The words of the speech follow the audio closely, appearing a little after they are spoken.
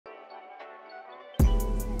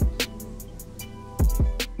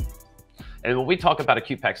And when we talk about a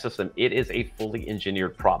Q-PAC system, it is a fully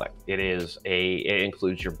engineered product. It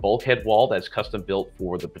includes your bulkhead wall that's custom built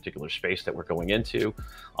for the particular space that we're going into.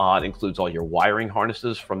 It includes all your wiring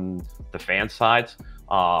harnesses from the fan sides,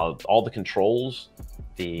 all the controls,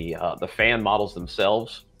 the fan models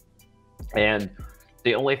themselves. And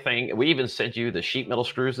the only thing, we even send you the sheet metal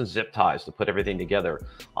screws and zip ties to put everything together.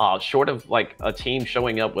 Short of like a team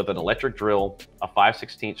showing up with an electric drill, a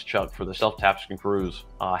 5/16 chuck for the self-tapping screws,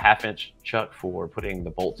 a 1/2-inch chuck for putting the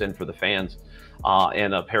bolts in for the fans,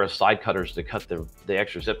 and a pair of side cutters to cut the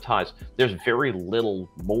extra zip ties, there's very little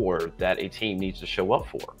more that a team needs to show up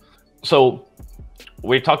for. So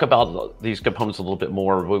we talk about these components a little bit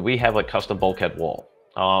more. We have a custom bulkhead wall.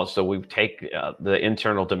 So we take the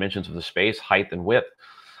internal dimensions of the space, height and width.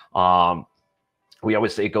 We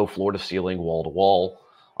always say go floor to ceiling, wall to wall,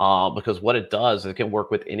 because what it does, it can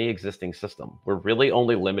work with any existing system. We're really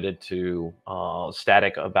only limited to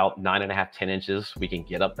static about 9.5, 10 inches. We can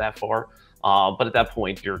get up that far. But at that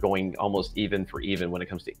point, you're going almost even for even when it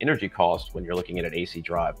comes to energy cost when you're looking at an AC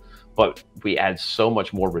drive. But we add so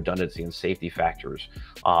much more redundancy and safety factors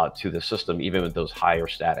to the system, even with those higher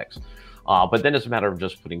statics. But then it's a matter of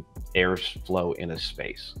just putting airflow in a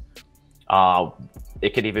space.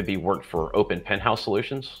 It could even be worked for open penthouse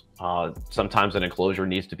solutions. Sometimes an enclosure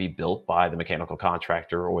needs to be built by the mechanical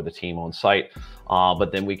contractor or the team on site,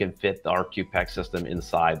 but then we can fit our Q-PAC system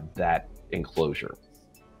inside that enclosure.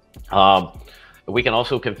 We can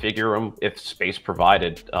also configure them, if space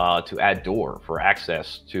provided, to add door for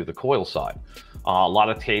access to the coil side. A lot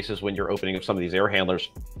of cases when you're opening up some of these air handlers,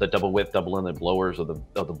 the double width, double inlet blowers of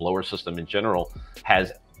the blower system in general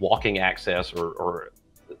has walking access or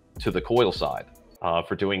to the coil side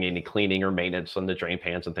for doing any cleaning or maintenance on the drain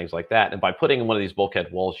pans and things like that. And by putting in one of these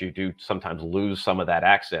bulkhead walls, you do sometimes lose some of that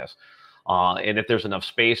access. And if there's enough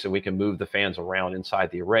space and we can move the fans around inside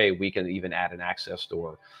the array, we can even add an access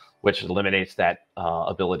door, which eliminates that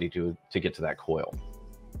ability to get to that coil.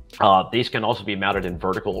 These can also be mounted in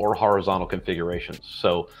vertical or horizontal configurations.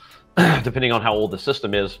 So depending on how old the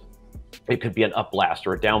system is, it could be an up blast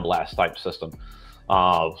or a down blast type system.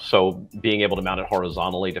 So being able to mount it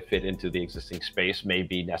horizontally to fit into the existing space may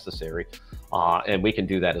be necessary, and we can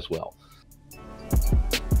do that as well.